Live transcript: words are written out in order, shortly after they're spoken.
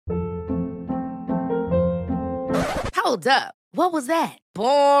Hold up. What was that?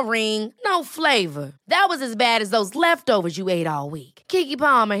 Boring. No flavor. That was as bad as those leftovers you ate all week. Keke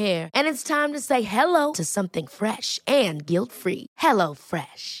Palmer here, and it's time to say hello to something fresh and guilt-free. Hello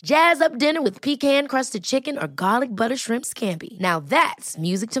Fresh. Jazz up dinner with pecan-crusted chicken or garlic butter shrimp scampi. Now that's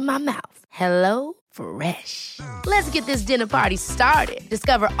music to my mouth. Hello Fresh. Let's get this dinner party started.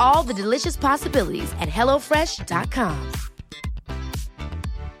 Discover all the delicious possibilities at hellofresh.com.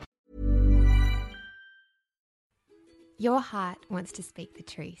 Your heart wants to speak the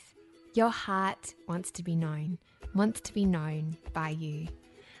truth. Your heart wants to be known by you.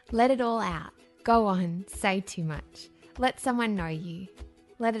 Let it all out. Go on, say too much. Let someone know you.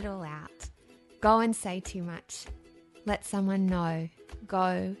 Let it all out. Go and say too much. Let someone know.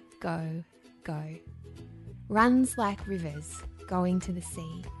 Go, go, go. Runs like rivers going to the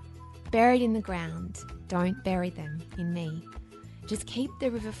sea. Buried in the ground, don't bury them in me. Just keep the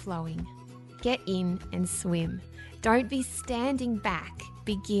river flowing. Get in and swim. Don't be standing back.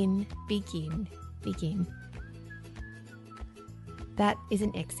 Begin, begin, begin. That is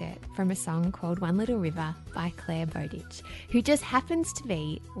an excerpt from a song called One Little River by Clare Bowditch, who just happens to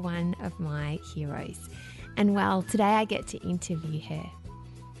be one of my heroes. And well, today I get to interview her.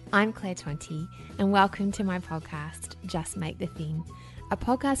 I'm Claire Tonti, and welcome to my podcast, Just Make the Thing, a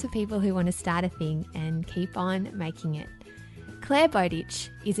podcast for people who want to start a thing and keep on making it. Clare Bowditch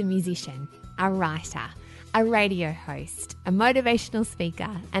is a musician, a writer, a radio host, a motivational speaker,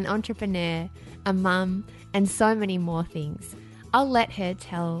 an entrepreneur, a mum, and so many more things. I'll let her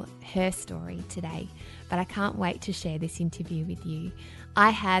tell her story today, but I can't wait to share this interview with you.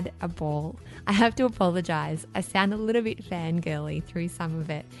 I had a ball. I have to apologise. I sound a little bit fangirly through some of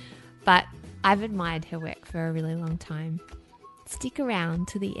it, but I've admired her work for a really long time. Stick around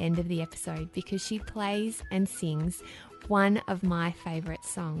to the end of the episode because she plays and sings one of my favourite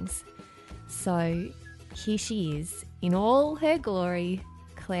songs. So here she is, in all her glory,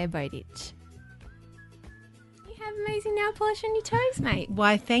 Clare Bowditch. You have amazing nail polish on your toes, mate.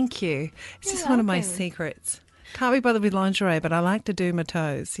 Why, thank you. It's just one of my secrets. Can't be bothered with lingerie, but I like to do my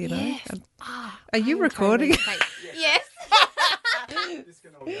toes, you know. Yes. Are you recording? Yes. We can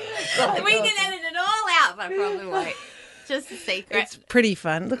edit it all out, but I probably won't. Just a secret. It's pretty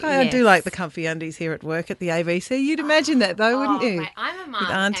fun. Look, I do like the comfy undies here at work at the ABC. You'd imagine that though, wouldn't you? Mate, I'm a mum,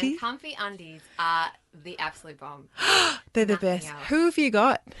 and comfy undies are the absolute bomb. They're the best. Else. Who have you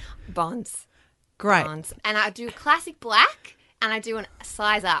got? Bonds. Great. Bonds. And I do classic black, and I do a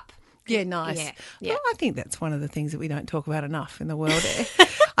size up. Yeah, nice. Yeah. Well, I think that's one of the things that we don't talk about enough in the world.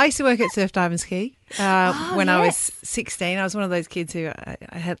 I used to work at Surf Dive and Ski when I was 16. I was one of those kids who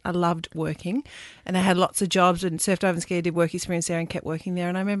I loved working, and I had lots of jobs. And Surf Dive and Ski, I did work experience there and kept working there.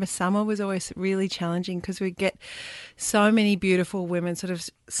 And I remember summer was always really challenging because we'd get so many beautiful women sort of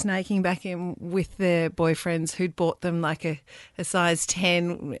snaking back in with their boyfriends who'd bought them like a size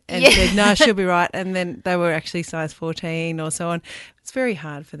 10 and said, no, she'll be right. And then they were actually size 14 or so on. It's very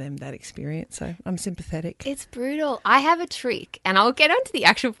hard for them, that experience, so I'm sympathetic. It's brutal. I have a trick, and I'll get onto the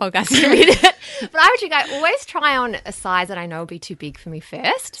actual podcast in a minute, but I have a trick. I always try on a size that I know will be too big for me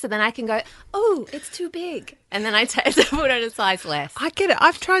first, so then I can go, oh, it's too big, and then I put on a size less. I get it.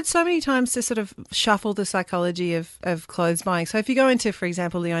 I've tried so many times to sort of shuffle the psychology of clothes buying. So if you go into, for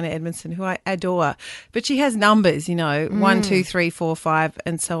example, Leona Edmondson, who I adore, but she has numbers, 1, 2, 3, 4, 5,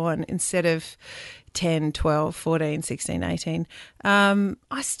 and so on, instead of 10, 12, 14, 16, 18.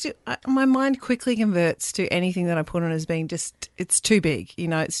 My mind quickly converts to anything that I put on as being just, it's too big.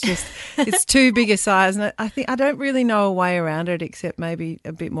 It's too big a size. And I think I don't really know a way around it except maybe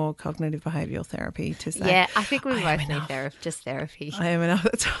a bit more cognitive behavioural therapy to say. Yeah, I think we both need therapy. I am enough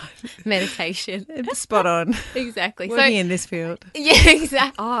at the time. Meditation. Spot on. Exactly. Working in this field. Yeah,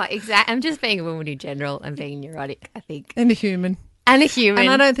 exactly. Oh, exactly. I'm just being a woman in general and being neurotic, I think. And a human. And a human. And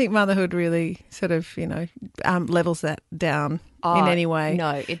I don't think motherhood really sort of, levels that down in any way.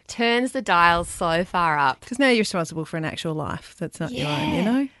 No, it turns the dial so far up. Because now you're responsible for an actual life that's not your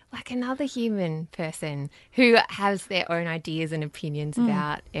own, Like another human person who has their own ideas and opinions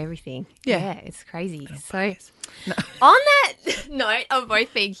about everything. Yeah, it's crazy. So on that note of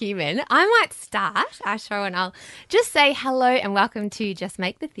both being human, I might start our show and I'll just say hello and welcome to Just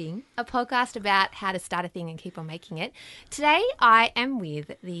Make the Thing, a podcast about how to start a thing and keep on making it. Today I am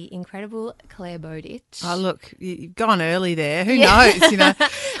with the incredible Clare Bowditch. Oh, look, you've gone early there. Who knows,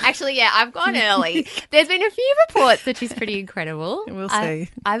 Actually, I've gone early. There's been a few reports that she's pretty incredible. We'll see.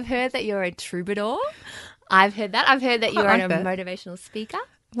 I've heard that you're a troubadour. I've heard that. I've heard that you're a motivational speaker.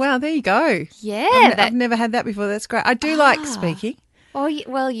 Wow, there you go. Yeah. I've never had that before. That's great. I do like speaking. Oh,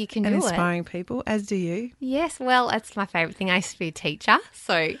 well, you can and do it. inspiring people, as do you. Yes, well, that's my favourite thing. I used to be a teacher,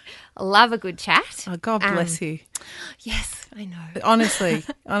 so I love a good chat. Oh, God bless you. Yes, I know.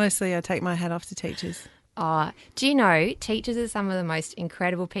 Honestly, I take my hat off to teachers. Oh, do you know, teachers are some of the most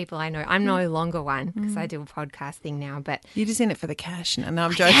incredible people I know. I'm no longer one because I do a podcast thing now, but You're just in it for the cash. No,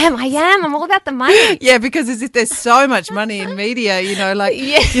 I'm joking. I am. I'm all about the money. Yeah, because there's so much money in media,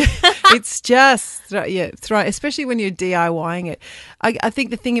 it's just, especially when you're DIYing it. I think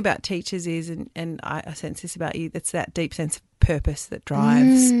the thing about teachers is, and I sense this about you, that's that deep sense of purpose that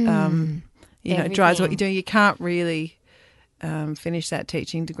drives, it drives what you're doing. You can't really finish that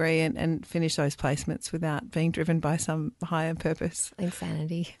teaching degree and finish those placements without being driven by some higher purpose.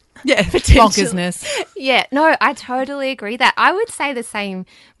 Insanity. Yeah, bonkersness. Yeah, no, I totally agree that. I would say the same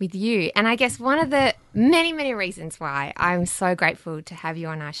with you. And I guess one of the many, many reasons why I'm so grateful to have you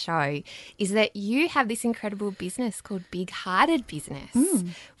on our show is that you have this incredible business called Big Hearted Business,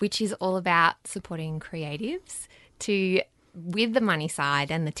 which is all about supporting creatives with the money side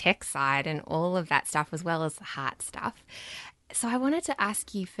and the tech side and all of that stuff, as well as the heart stuff. So I wanted to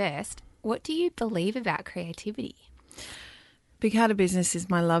ask you first, what do you believe about creativity? Big Hearted Business is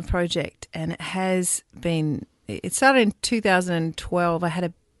my love project, and it started in 2012. I had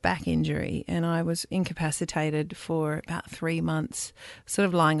a back injury and I was incapacitated for about 3 months, sort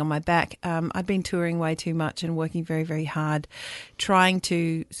of lying on my back. I'd been touring way too much and working very, very hard, trying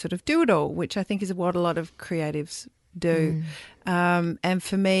to sort of do it all, which I think is what a lot of creatives do. And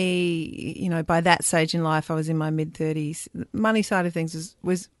for me, by that stage in life, I was in my mid-30s. The money side of things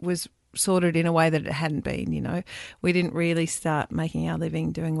was sorted in a way that it hadn't been. We didn't really start making our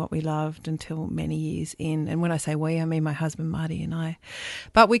living doing what we loved until many years in. And when I say we, I mean my husband Marty and I.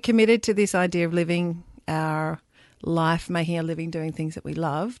 But we committed to this idea of living our life, making a living doing things that we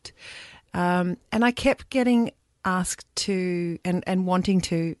loved. And I kept getting asked to and wanting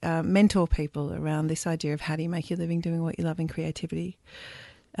to mentor people around this idea of how do you make your living doing what you love in creativity.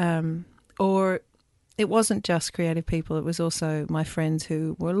 Or it wasn't just creative people, it was also my friends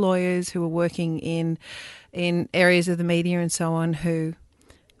who were lawyers, who were working in areas of the media and so on, who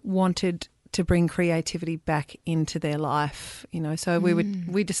wanted to bring creativity back into their life. So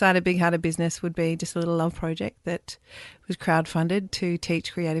we decided Big Hearted Business would be just a little love project that was crowdfunded to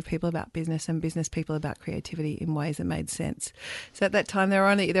teach creative people about business and business people about creativity in ways that made sense. So at that time there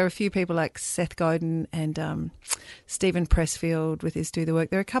were a few people like Seth Godin and Stephen Pressfield with his Do the Work.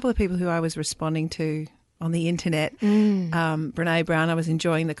 There were a couple of people who I was responding to on the internet. Brene Brown, I was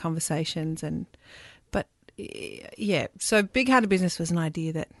enjoying the conversations, so Big Hearted Business was an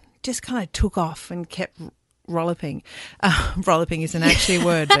idea that just kind of took off and kept rollipping. Rollipping isn't actually a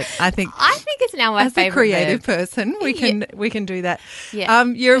word, but I think it's now my favorite. As a creative person, we can do that. Yeah.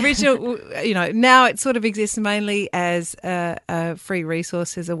 Your original, now it sort of exists mainly as a free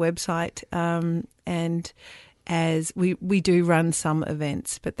resource, as a website, and as we do run some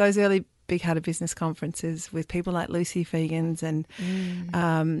events, but those early Big Hearted Business conferences with people like Lucy Fegans and,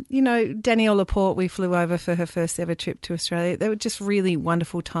 Danielle Laporte, we flew over for her first ever trip to Australia. They were just really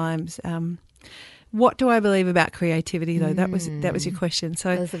wonderful times. What do I believe about creativity, though? That was your question. So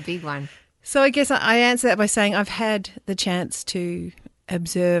that was a big one. So I guess I answer that by saying I've had the chance to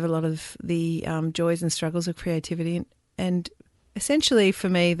observe a lot of the joys and struggles of creativity, and essentially for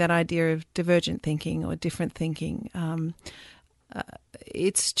me that idea of divergent thinking or different thinking,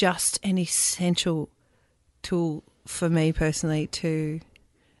 it's just an essential tool for me personally to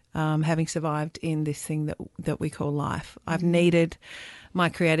having survived in this thing that we call life. I've needed my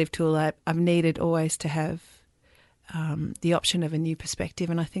creative tool. I've needed always to have the option of a new perspective,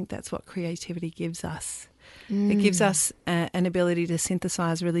 and I think that's what creativity gives us. It gives us an ability to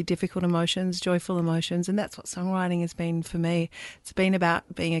synthesize really difficult emotions, joyful emotions, and that's what songwriting has been for me. It's been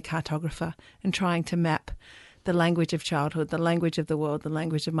about being a cartographer and trying to map the language of childhood, the language of the world, the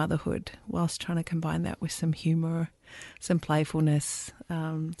language of motherhood, whilst trying to combine that with some humour, some playfulness,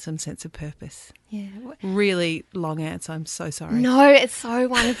 some sense of purpose. Yeah. Really long answer. I'm so sorry. No, it's so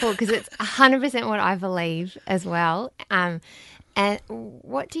wonderful because it's 100% what I believe as well. And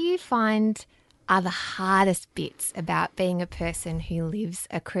what do you find are the hardest bits about being a person who lives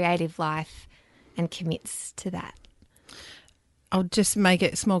a creative life and commits to that? I'll just make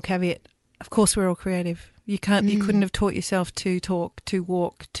it a small caveat. Of course, we're all creative. You couldn't have taught yourself to talk, to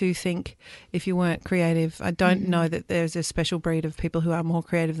walk, to think if you weren't creative. I don't know that there's a special breed of people who are more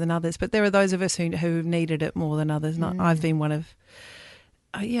creative than others, but there are those of us who've needed it more than others. I've been one of,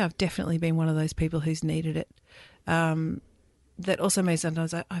 I've definitely been one of those people who's needed it. That also means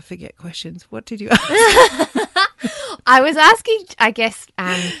sometimes I forget questions. What did you ask? I was asking, I guess,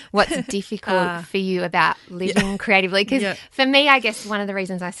 what's difficult for you about living creatively? Because for me, I guess one of the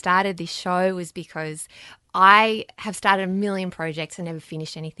reasons I started this show was because I have started a million projects and never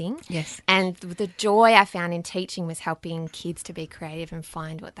finished anything. Yes. And the joy I found in teaching was helping kids to be creative and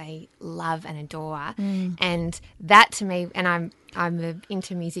find what they love and adore. And that to me, and I'm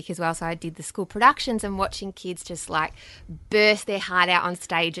into music as well, so I did the school productions, and watching kids just like burst their heart out on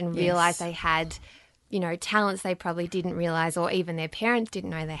stage and realise they had, you know, talents they probably didn't realise, or even their parents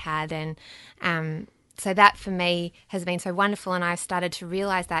didn't know they had. And so that for me has been so wonderful, and I've started to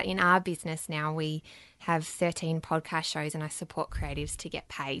realise that in our business now we have 13 podcast shows and I support creatives to get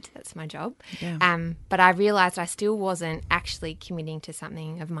paid. That's my job. Yeah. But I realised I still wasn't actually committing to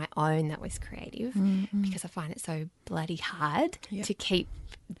something of my own that was creative because I find it so bloody hard to keep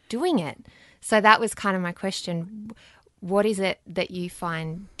doing it. So that was kind of my question. What is it that you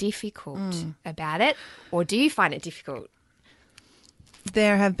find difficult about it, or do you find it difficult?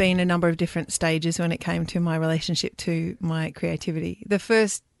 There have been a number of different stages when it came to my relationship to my creativity. The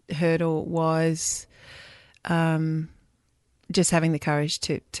first hurdle was just having the courage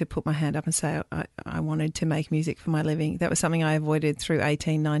to put my hand up and say I wanted to make music for my living. That was something I avoided through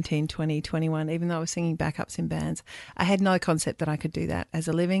 18, 19, 20, 21, even though I was singing backups in bands. I had no concept that I could do that as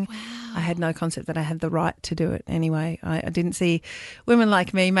a living. Wow. I had no concept that I had the right to do it anyway. I didn't see women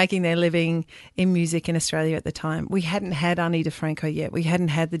like me making their living in music in Australia at the time. We hadn't had Ani DeFranco yet. We hadn't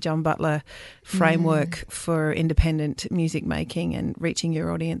had the John Butler framework for independent music making and reaching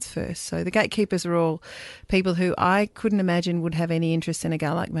your audience first. So the gatekeepers were all people who I couldn't imagine would have any interest in a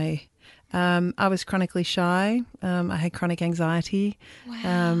girl like me. I was chronically shy. I had chronic anxiety.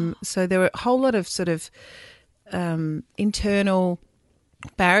 Wow. So there were a whole lot of sort of internal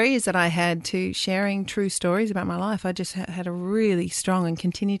barriers that I had to sharing true stories about my life. I just had a really strong, and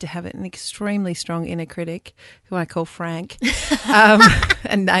continue to have it, an extremely strong inner critic who I call Frank,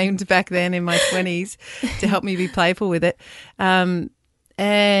 and named back then in my 20s to help me be playful with it.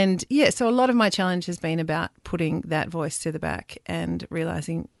 And yeah, so a lot of my challenge has been about putting that voice to the back and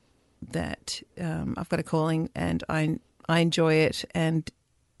realising that I've got a calling and I enjoy it, and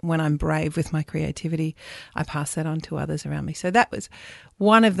when I'm brave with my creativity, I pass that on to others around me. So that was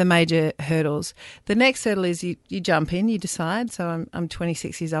one of the major hurdles. The next hurdle is you jump in, you decide. So I'm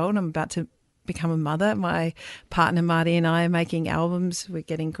 26 years old. I'm about to become a mother. My partner Marty and I are making albums. We're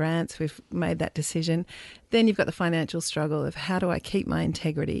getting grants. We've made that decision. Then you've got the financial struggle of how do I keep my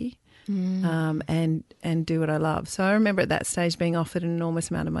integrity and do what I love. So I remember at that stage being offered an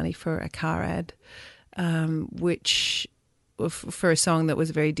enormous amount of money for a car ad, which for a song that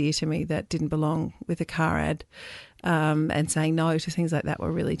was very dear to me that didn't belong with a car ad, and saying no to things like that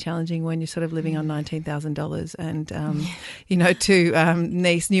were really challenging when you're sort of living on $19,000 and, you know, to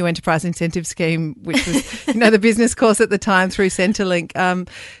NEIS, New Enterprise Incentive Scheme, which was, you know, the business course at the time through Centrelink.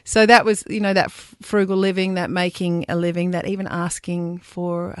 So that was, you know, that frugal living, that making a living, that even asking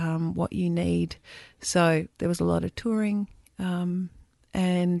for what you need. So there was a lot of touring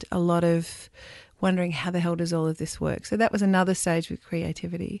and a lot of wondering how the hell does all of this work. So that was another stage with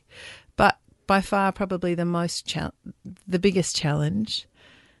creativity. But by far probably the biggest challenge,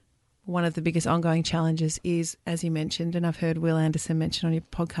 one of the biggest ongoing challenges is, as you mentioned, and I've heard Will Anderson mention on your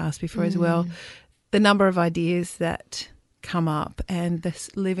podcast before as well, the number of ideas that come up and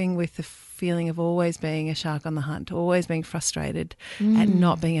this living with the feeling of always being a shark on the hunt, always being frustrated and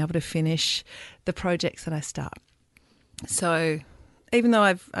not being able to finish the projects that I start. So even though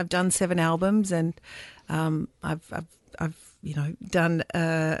I've done 7 albums and I've you know done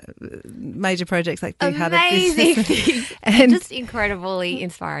major projects like Big Hearted Business and just incredibly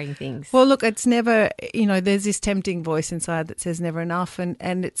inspiring things. Well, look, it's never, you know, there's this tempting voice inside that says never enough, and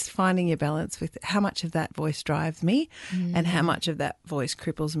it's finding your balance with how much of that voice drives me and how much of that voice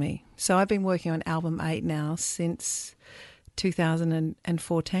cripples me. So I've been working on album 8 now since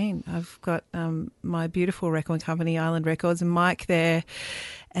 2014. I've got my beautiful record company, Island Records, and Mike there,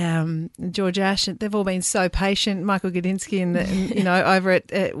 George Ash. They've all been so patient. Michael Gudinski, and you know, over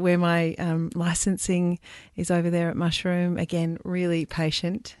at where my licensing is over there at Mushroom, again, really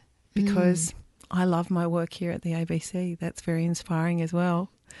patient because I love my work here at the ABC. That's very inspiring as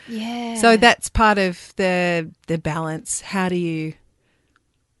well. Yeah. So that's part of the balance. How do you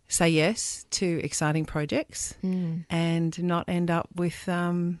say yes to exciting projects and not end up with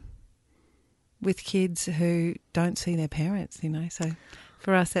kids who don't see their parents, you know. So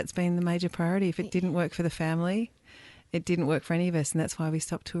for us, that's been the major priority. If it didn't work for the family, it didn't work for any of us, and that's why we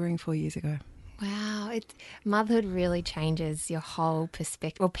stopped touring 4 years ago. Wow. Motherhood really changes your whole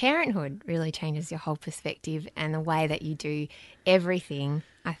perspective. Well, parenthood really changes your whole perspective and the way that you do everything,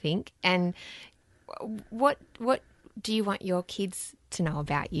 I think. And what do you want your kids to know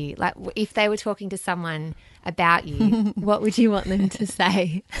about you? Like, if they were talking to someone about you, what would you want them to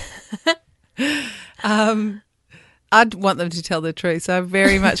say? I'd want them to tell the truth. So I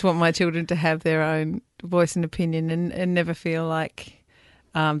very much want my children to have their own voice and opinion and never feel like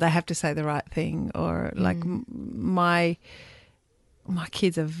they have to say the right thing or like my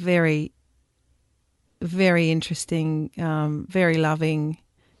kids are very, very interesting, very loving,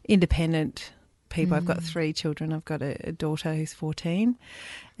 independent people. I've got 3 children. I've got a daughter who's 14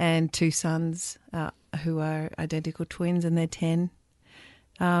 and 2 sons who are identical twins and they're 10.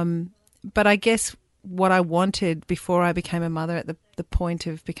 But I guess what I wanted before I became a mother at the point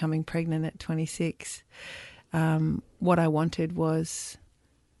of becoming pregnant at 26, what I wanted was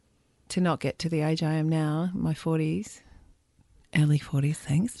to not get to the age I am now, my 40s. Early 40s,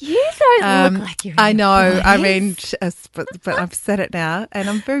 thanks. You don't look like you're in I know. your 40s. I mean, but I've said it now, and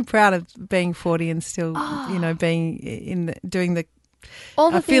I'm very proud of being 40 and still, being doing the.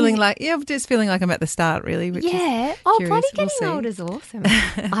 All the feeling like just feeling like I'm at the start, really. Which is bloody curious. getting We'll old see. is awesome,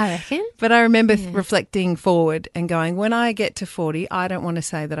 I reckon. But I remember reflecting forward and going, when I get to 40, I don't want to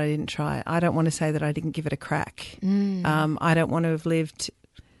say that I didn't try. I don't want to say that I didn't give it a crack. I don't want to have lived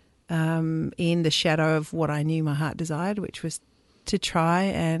in the shadow of what I knew my heart desired, which was to try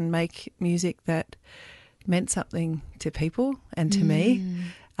and make music that meant something to people and to me.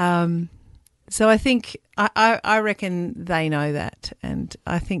 So I think I reckon they know that, and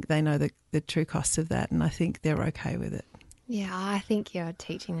I think they know the true costs of that, and I think they're okay with it. Yeah, I think you're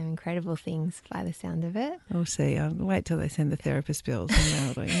teaching them incredible things by the sound of it. We'll see. I'll wait till they send the therapist bills.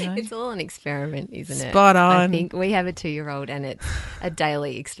 And It's all an experiment, isn't it? Spot on. I think we have a 2-year-old and it's a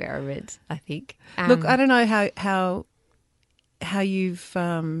daily experiment, I think. Look, I don't know how you've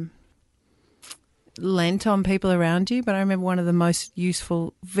lent on people around you, but I remember one of the most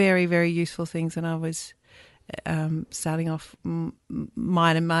useful, very, very useful things when I was starting off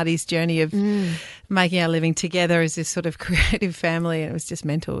mine and Marty's journey of making our living together as this sort of creative family, and it was just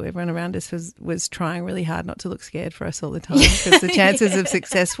mental. Everyone around us was trying really hard not to look scared for us all the time because the chances of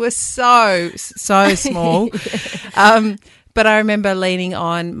success were so small. But I remember leaning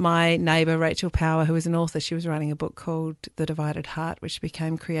on my neighbour, Rachel Power, who was an author. She was writing a book called The Divided Heart, which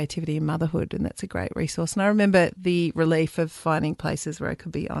became Creativity in Motherhood, and that's a great resource. And I remember the relief of finding places where I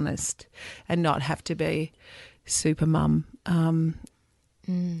could be honest and not have to be super mum.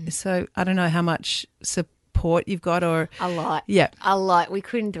 So I don't know how much support you've got or... A lot. Yeah. A lot. We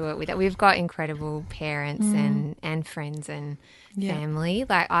couldn't do it without. We've got incredible parents and friends and family.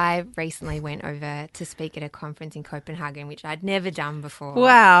 Like, I recently went over to speak at a conference in Copenhagen, which I'd never done before.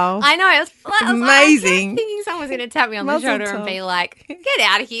 Wow. I know. It was Amazing. I was thinking someone was going to tap me on the Mazel shoulder tov. and be like, get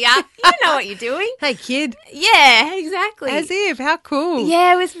out of here. You know what you're doing. Hey, kid. Yeah, exactly. As if. How cool.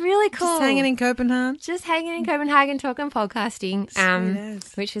 Yeah, it was really cool. Just hanging in Copenhagen. Just hanging in Copenhagen, talking podcasting, Sweet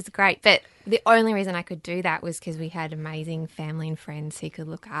as. which was great. But the only reason I could do that was because we had amazing family and friends who could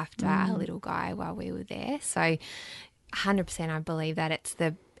look after our little guy while we were there. So 100% I believe that it's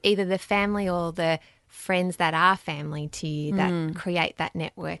either the family or the friends that are family to you that create that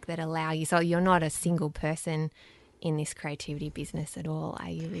network that allow you. So you're not a single person in this creativity business at all, are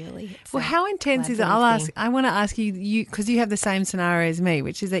you really? Well, how intense is it? I want to ask you because you have the same scenario as me,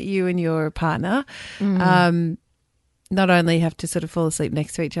 which is that you and your partner not only have to sort of fall asleep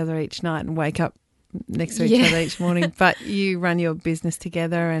next to each other each night and wake up next to each other each morning, but you run your business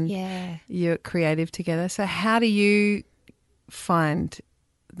together and you're creative together. So how do you find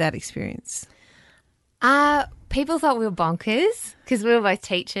that experience? People thought we were bonkers because we were both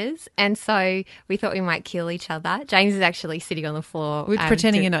teachers, and so we thought we might kill each other. James is actually sitting on the floor. We're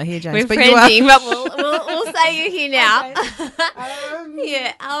pretending you're not here, James. We're but pretending, you are. but we'll say you're here now.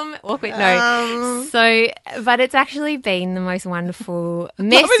 Awkward. No. So, but it's actually been the most wonderful,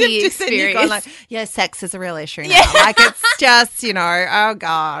 messy experience. Sex is a real issue now. Like it's just, oh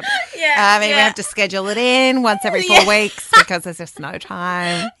God. We have to schedule it in once every 4 weeks because there's just no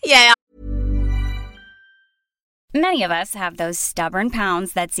time. Yeah. Many of us have those stubborn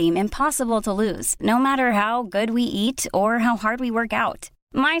pounds that seem impossible to lose, no matter how good we eat or how hard we work out.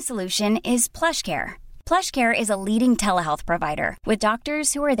 My solution is PlushCare. PlushCare is a leading telehealth provider with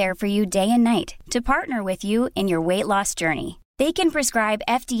doctors who are there for you day and night to partner with you in your weight loss journey. They can prescribe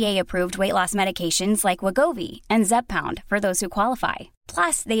FDA-approved weight loss medications like Wegovy and Zepbound for those who qualify.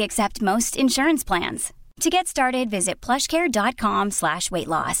 Plus, they accept most insurance plans. To get started, visit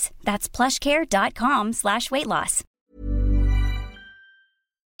plushcare.com/weightloss. That's plushcare.com/weightloss.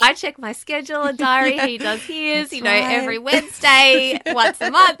 I check my schedule and diary. He does his, every Wednesday, once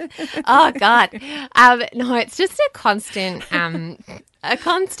a month. Oh God. No, it's just a constant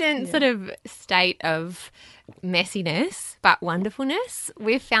sort of state of messiness but wonderfulness.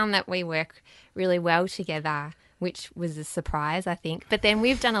 We've found that we work really well together, which was a surprise, I think. But then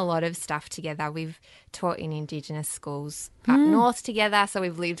we've done a lot of stuff together. We've taught in Indigenous schools up north together, so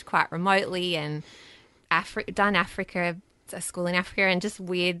we've lived quite remotely and done a school in Africa, and just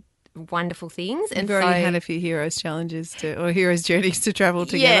weird, wonderful things. And We've already had a few Heroes challenges or Heroes journeys to travel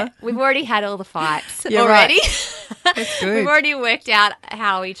together. Yeah, we've already had all the fights Yeah, already. right. That's good. We've already worked out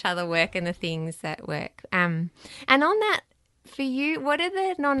how each other work and the things that work. And on that, for you, what are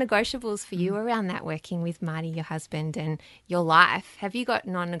the non-negotiables for you around that, working with Marty, your husband, and your life? Have you got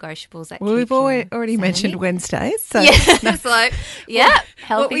non-negotiables that Well, keep we've you already sane? mentioned Wednesdays. So Yeah, so,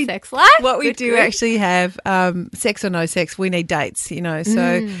 healthy sex life. What we Good, do good. actually have, sex or no sex, we need dates, So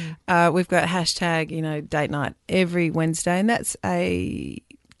we've got hashtag, date night every Wednesday. And that's a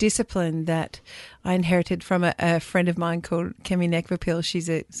discipline that I inherited from a friend of mine called Kemi Nekvapil. She's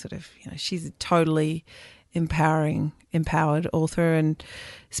a she's a totally empowered author and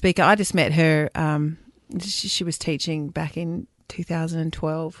speaker. I just met her. She was teaching back in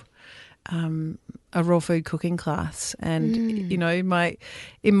 2012 a raw food cooking class, and in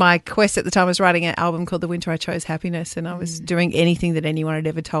my quest at the time, I was writing an album called The Winter I Chose Happiness, and I was doing anything that anyone had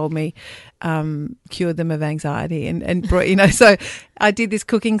ever told me cured them of anxiety, and brought, so I did this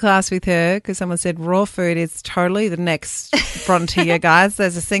cooking class with her because someone said raw food is totally the next frontier, guys.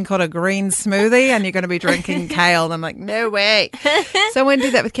 There's this thing called a green smoothie and you're going to be drinking kale. And I'm like, no way. So I went and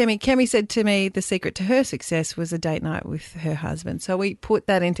did that with Kemi. Kemi said to me the secret to her success was a date night with her husband. So we put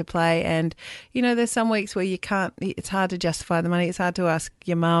that into play, and, there's some weeks where you can't, it's hard to justify the money. It's hard to ask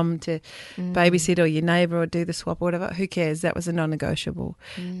your mum to babysit or your neighbour or do the swap or whatever. Who cares? That was a non-negotiable.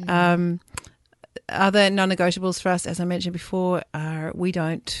 Other non-negotiables for us, as I mentioned before, are we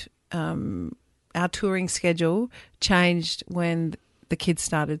don't our touring schedule changed when the kids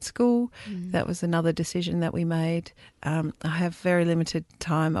started school. That was another decision that we made. I have very limited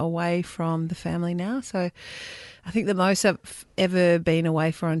time away from the family now, so I think the most I've ever been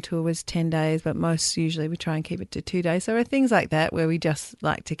away for on tour was 10 days, but most usually we try and keep it to 2 days. So there are things like that where we just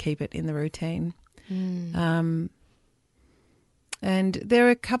like to keep it in the routine. And there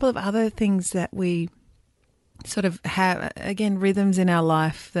are a couple of other things that we sort of have, again, rhythms in our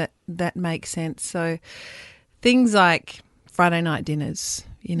life that make sense. So things like Friday night dinners,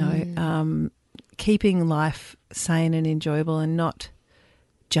 keeping life sane and enjoyable and not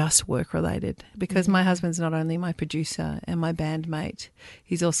just work related, because my husband's not only my producer and my bandmate,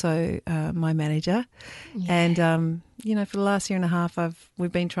 he's also my manager. And, for the last year and a half,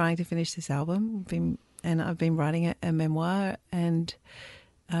 we've been trying to finish this album. I've been writing a memoir, and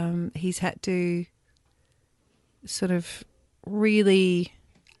he's had to sort of really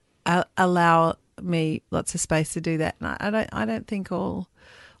allow me lots of space to do that. And I don't think all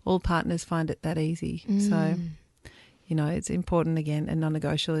partners find it that easy. So, it's important, again, and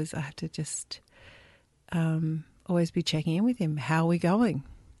non-negotiable is I have to just always be checking in with him. How are we going?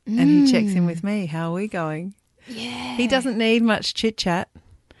 And he checks in with me. How are we going? Yeah. He doesn't need much chit-chat.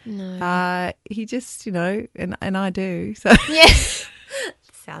 No. He just, and I do. So Yeah.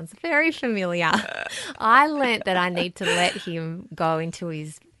 Sounds very familiar. I learnt that I need to let him go into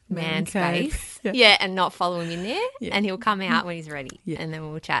his man cave. space. Yeah. Yeah, and not follow him in there. Yeah. And he'll come out when he's ready. Yeah. And then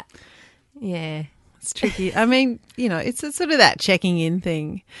we'll chat. Yeah. it's tricky. I mean, it's a sort of that checking in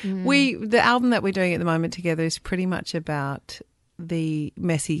thing. The album that we're doing at the moment together is pretty much about the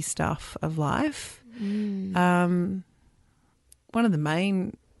messy stuff of life. One of the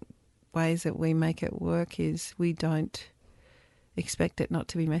main ways that we make it work is we don't expect it not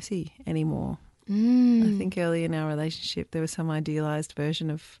to be messy anymore. I think early in our relationship there was some idealised version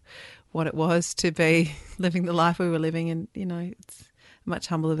of what it was to be living the life we were living, and it's a much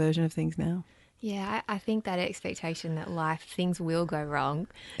humbler version of things now. Yeah, I think that expectation that things will go wrong,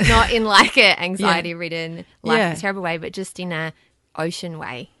 not in like a anxiety-ridden, life is a terrible way, but just in a ocean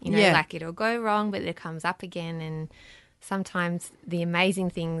way. Like it'll go wrong, but it comes up again, and sometimes the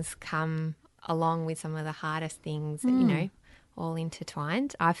amazing things come along with some of the hardest things, all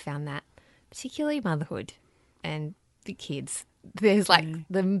intertwined. I've found that, particularly motherhood and the kids. There's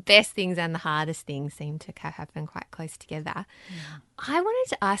the best things and the hardest things seem to happen quite close together. I wanted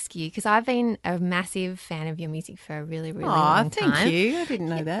to ask you, because I've been a massive fan of your music for a really, really long time. Thank you. I didn't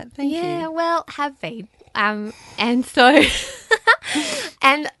know that. Thank you. Yeah, well, have been. And so,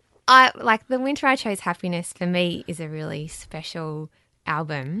 and I like The Winter I Chose Happiness for me is a really special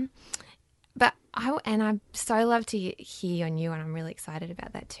album. But I so love to hear your new, and I'm really excited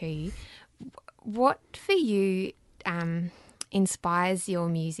about that too. What for you inspires your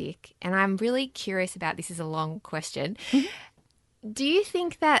music? And I'm really curious about this. Is a long question. Do you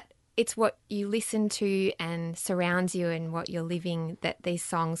think that it's what you listen to and surrounds you and what you're living, that these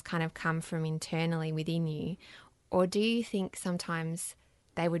songs kind of come from internally within you? Or do you think sometimes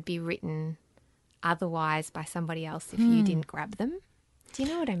they would be written otherwise by somebody else if you didn't grab them? Do you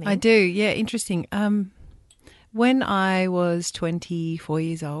know what I mean? I do, yeah, interesting. When I was 24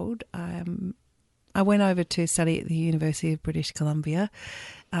 years old, I went over to study at the University of British Columbia.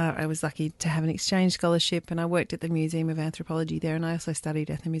 I was lucky to have an exchange scholarship, and I worked at the Museum of Anthropology there, and I also studied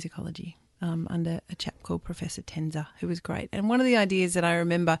ethnomusicology under a chap called Professor Tenzer, who was great. And one of the ideas that I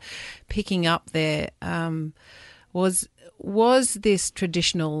remember picking up there was this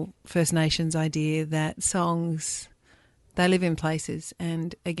traditional First Nations idea that songs, they live in places,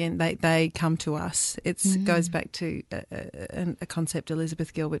 and again, they come to us. It goes back to a concept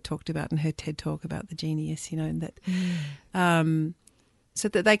Elizabeth Gilbert talked about in her TED Talk about the genius, and that so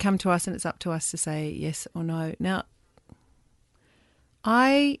that they come to us and it's up to us to say yes or no. Now,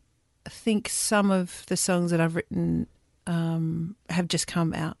 I think some of the songs that I've written have just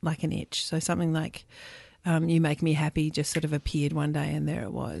come out like an itch. So something like You Make Me Happy just sort of appeared one day and there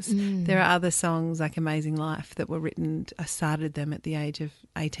it was. There are other songs like Amazing Life that were written, I started them at the age of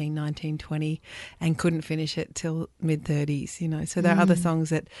 18, 19, 20 and couldn't finish it till mid-30s, So there are other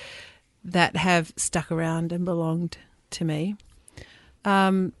songs that have stuck around and belonged to me.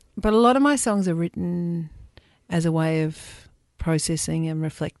 But a lot of my songs are written as a way of processing and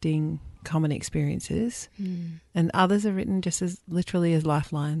reflecting common experiences, and others are written just as literally as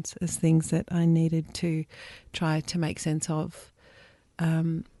lifelines, as things that I needed to try to make sense of.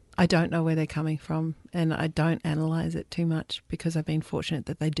 I don't know where they're coming from, and I don't analyse it too much because I've been fortunate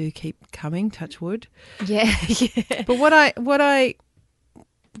that they do keep coming, touch wood. Yeah. But what I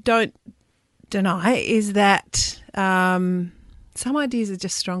don't deny is that some ideas are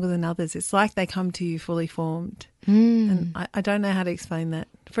just stronger than others. It's like they come to you fully formed. And I don't know how to explain that.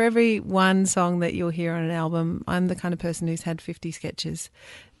 For every one song that you'll hear on an album, I'm the kind of person who's had 50 sketches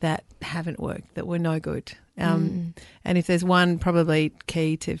that haven't worked, that were no good. And if there's one probably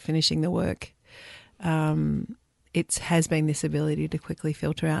key to finishing the work, it has been this ability to quickly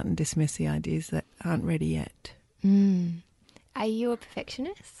filter out and dismiss the ideas that aren't ready yet. Are you a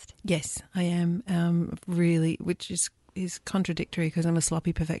perfectionist? Yes, I am, really, which is contradictory because I'm a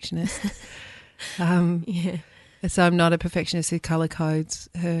sloppy perfectionist. Yeah. So I'm not a perfectionist who colour codes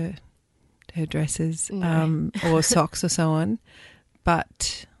her dresses or socks or so on.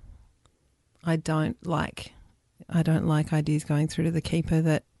 But I don't like ideas going through to the keeper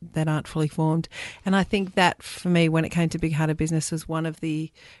that aren't fully formed. And I think that for me, when it came to Big Hearted Business, was one of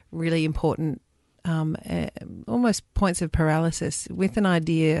the really important almost points of paralysis. With an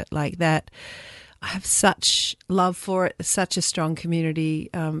idea like that, I have such love for it, such a strong community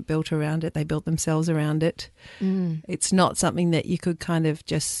built around it. They built themselves around it. It's not something that you could kind of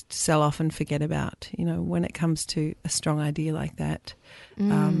just sell off and forget about. When it comes to a strong idea like that,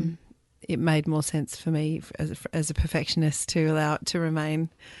 it made more sense for me as a perfectionist to allow it to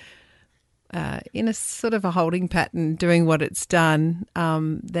remain in a sort of a holding pattern, doing what it's done,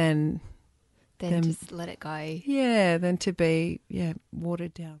 than just let it go. Yeah, than to be,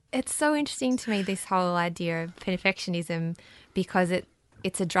 watered down. It's so interesting to me, this whole idea of perfectionism, because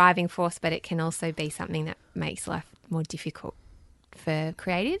it's a driving force, but it can also be something that makes life more difficult for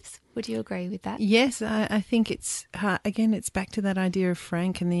creatives. Would you agree with that? Yes, I think it's, again, it's back to that idea of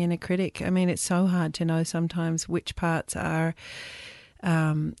Frank and the inner critic. I mean, it's so hard to know sometimes which parts of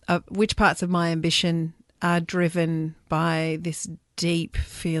my ambition are driven by this deep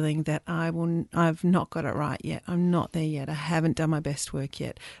feeling that I've not got it right yet. I'm not there yet. I haven't done my best work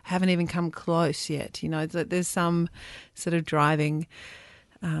yet. I haven't even come close yet. There's some sort of driving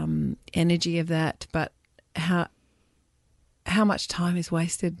energy of that, but how much time is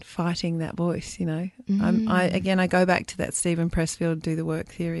wasted fighting that voice, I go back to that Stephen Pressfield do the work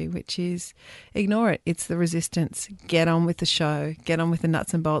theory, which is ignore it. It's the resistance. Get on with the show. Get on with the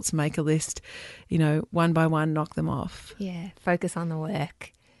nuts and bolts. Make a list, one by one, knock them off. Yeah, focus on the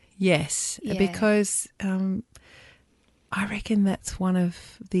work. Yes, because I reckon that's one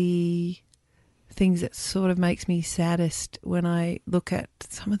of the things that sort of makes me saddest when I look at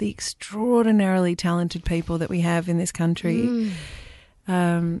some of the extraordinarily talented people that we have in this country.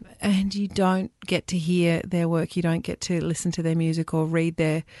 And you don't get to hear their work, you don't get to listen to their music or read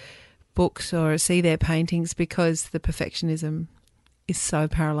their books or see their paintings because the perfectionism is so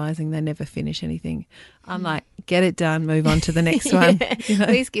paralysing. They never finish anything. I'm like, get it done, move on to the next one.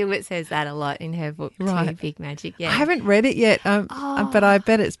 Liz Gilbert says that a lot in her book, too, Big Magic. Yeah, I haven't read it yet, but I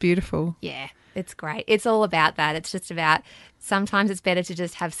bet it's beautiful. Yeah. It's great. It's all about that. It's just about sometimes it's better to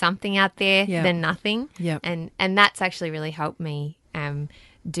just have something out there than nothing. Yep. And that's actually really helped me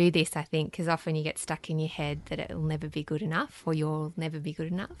do this, I think, because often you get stuck in your head that it'll never be good enough or you'll never be good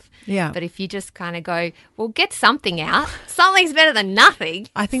enough. Yeah. But if you just kind of go, well, get something out. Something's better than nothing.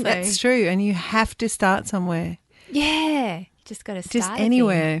 I think that's true. And you have to start somewhere. Yeah. Just got to start. Just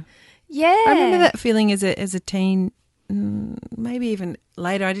anywhere. Yeah. I remember that feeling as a teen, maybe even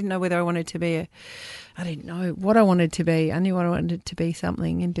later. I didn't know whether I wanted to be I didn't know what I wanted to be. I knew I wanted to be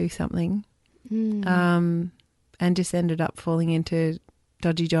something and do something. And just ended up falling into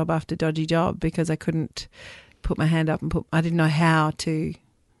dodgy job after dodgy job because I couldn't put my hand up and I didn't know how to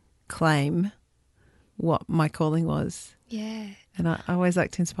claim what my calling was. Yeah. And I always like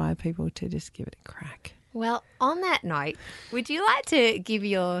to inspire people to just give it a crack. Well, on that note, would you like to give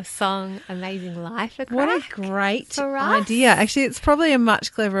your song Amazing Life a crack? What a great for us? idea. Actually, it's probably a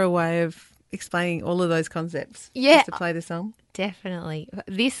much cleverer way of explaining all of those concepts. Yeah. Just to play the song. Definitely.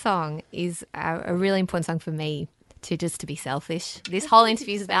 This song is a really important song for me to be selfish. This whole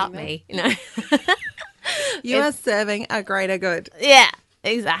interview is about me. You know? You are serving a greater good. Yeah,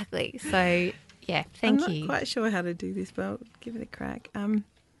 exactly. So, yeah, thank I'm you. not quite sure how to do this, but I'll give it a crack.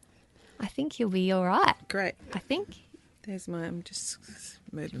 I think you'll be all right. Great. I think. There's I'm just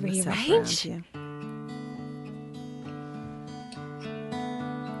moving Rearrange? myself around. Yeah.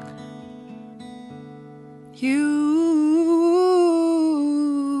 You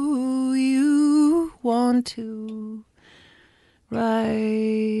want to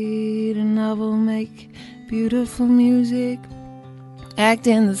write a novel, make beautiful music, act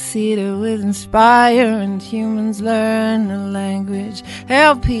in the theater with inspire, and humans learn a language,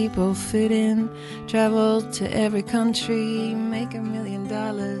 help people fit in, travel to every country, make $1 million,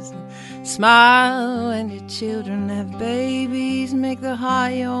 and smile when your children have babies, make the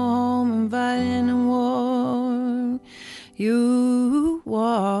heart your home, inviting and warm. You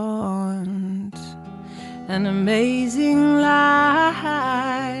want an amazing life.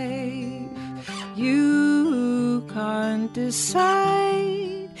 You can't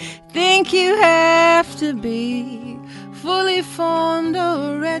decide. Think you have to be fully formed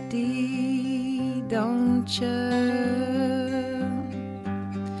already, don't you?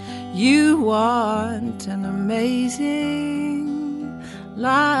 You want an amazing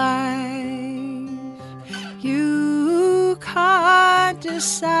life. You can't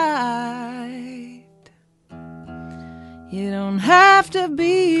decide. You don't have to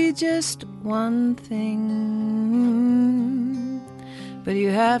be just one thing, but you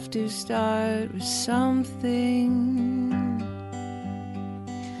have to start with something.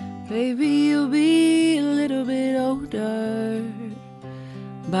 Baby, you'll be a little bit older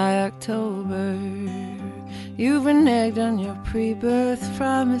by October. You've reneged on your pre-birth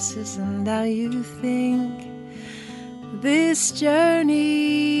promises, and now you think this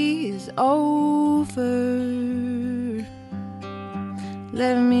journey is over.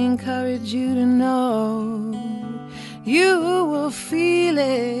 Let me encourage you to know you will feel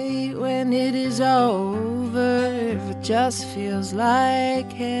it when it is over. If it just feels like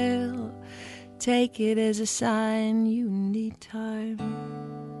hell, take it as a sign you need time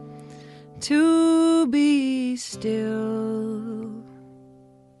to be still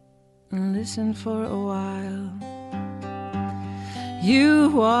and listen for a while. You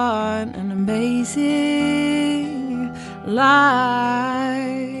want an amazing life.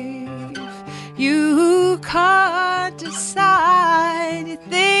 You can't decide. You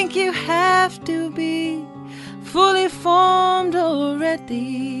think you have to be fully formed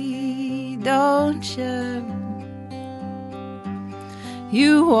already, don't you?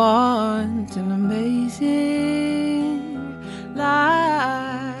 You want an amazing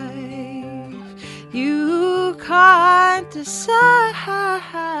life. You can't decide.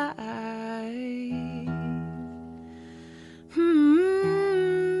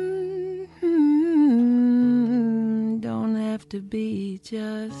 Don't have to be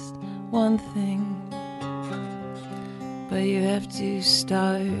just one thing, but you have to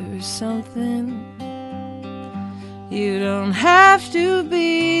start with something. You don't have to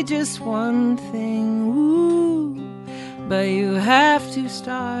be just one thing, ooh, but you have to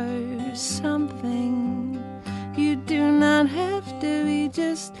start something. You do not have to be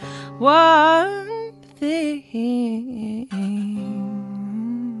just one thing,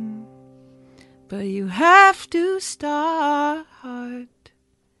 but you have to start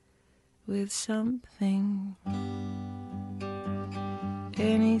with something.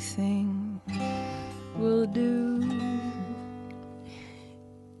 Anything will do.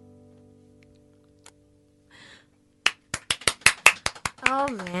 Oh,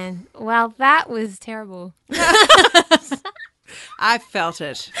 man. Well, that was terrible. I felt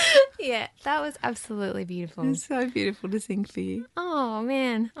it. Yeah, that was absolutely beautiful. It's so beautiful to sing for you. Oh,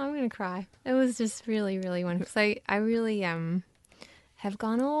 man, I'm going to cry. It was just really, really wonderful. So I really have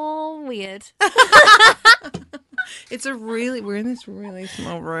gone all weird. We're in this really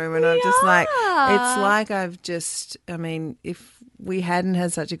small room and I'm just like, it's like if we hadn't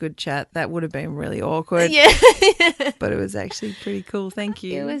had such a good chat, that would have been really awkward. Yeah. But it was actually pretty cool. Thank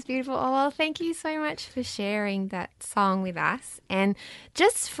you. It was beautiful. Oh, well, thank you so much for sharing that song with us and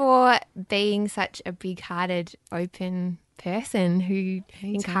just for being such a big-hearted, open person who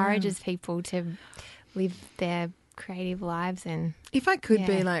encourages people to live their creative lives. And if I could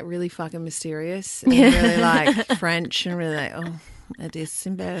be like really fucking mysterious and really like French and really like, it is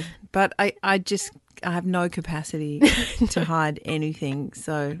Simba. But I have no capacity to hide anything.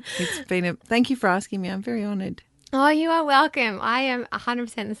 So it's been thank you for asking me. I'm very honoured. Oh, you are welcome. I am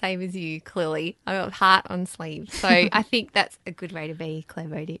 100% the same as you, clearly. I've got heart on sleeve. So I think that's a good way to be, Claire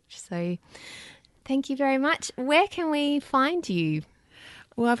Bowditch. So thank you very much. Where can we find you?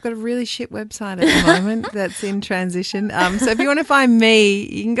 Well, I've got a really shit website at the moment that's in transition. So if you want to find me,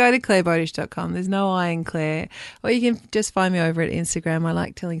 you can go to clairebowditch.com. There's no I in Claire. Or you can just find me over at Instagram. I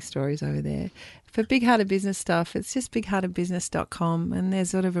like telling stories over there. For Big Hearted Business stuff, it's just bigheartedbusiness.com. And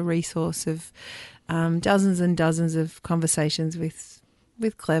there's sort of a resource of dozens and dozens of conversations with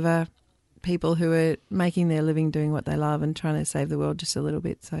clever people who are making their living doing what they love and trying to save the world just a little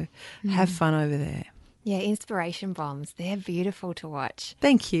bit. So have fun over there. Yeah, inspiration bombs. They're beautiful to watch.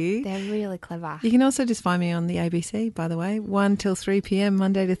 Thank you. They're really clever. You can also just find me on the ABC, by the way, 1 till 3 p.m,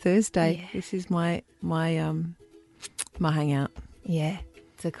 Monday to Thursday. Yeah. This is my hangout. Yeah,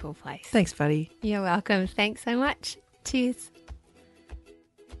 it's a cool place. Thanks, buddy. You're welcome. Thanks so much. Cheers.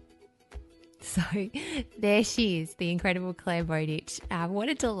 So there she is, the incredible Claire Bowditch. What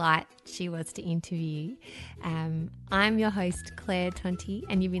a delight she was to interview. I'm your host, Claire Tonti,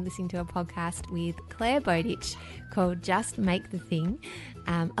 and you've been listening to a podcast with Claire Bowditch called Just Make the Thing.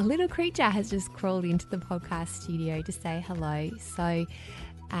 A little creature has just crawled into the podcast studio to say hello. So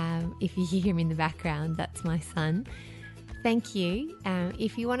if you hear him in the background, that's my son. Thank you.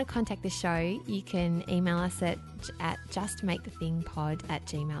 If you want to contact the show, you can email us at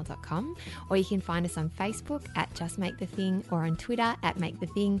justmakethethingpod@gmail.com, or you can find us on Facebook at Just Make the Thing, or on Twitter at Make the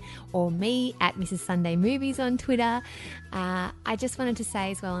Thing, or me at Mrs. Sunday Movies on Twitter. I just wanted to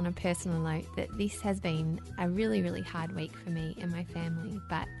say as well on a personal note that this has been a really, really hard week for me and my family,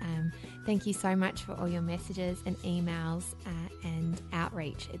 but thank you so much for all your messages and emails and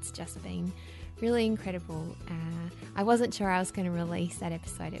outreach. It's just been really incredible. I wasn't sure I was going to release that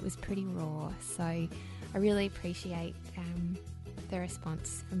episode. It was pretty raw, so I really appreciate the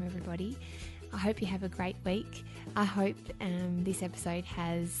response from everybody. I hope you have a great week. I hope this episode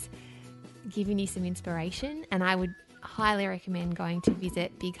has given you some inspiration, and I would highly recommend going to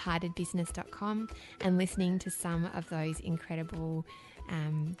visit bigheartedbusiness.com and listening to some of those incredible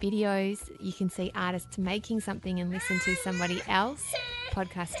videos. You can see artists making something and listen to somebody else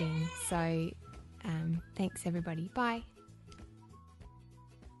podcasting. So thanks everybody. Bye.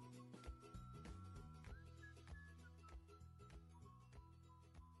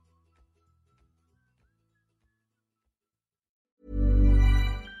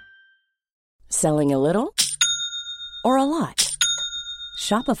 Selling a little or a lot?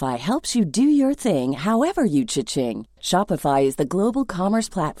 Shopify helps you do your thing however you cha-ching. Shopify is the global commerce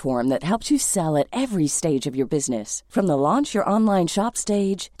platform that helps you sell at every stage of your business. From the launch your online shop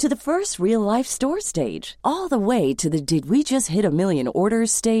stage to the first real-life store stage, all the way to the did we just hit a million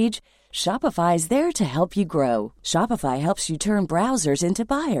orders stage. Shopify is there to help you grow. Shopify helps you turn browsers into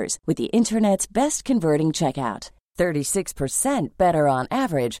buyers with the internet's best converting checkout. 36% better on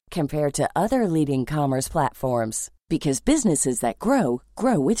average compared to other leading commerce platforms. Because businesses that grow,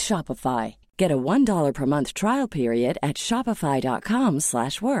 grow with Shopify. Get a $1 per month trial period at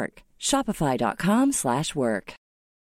shopify.com/work. Shopify.com/work.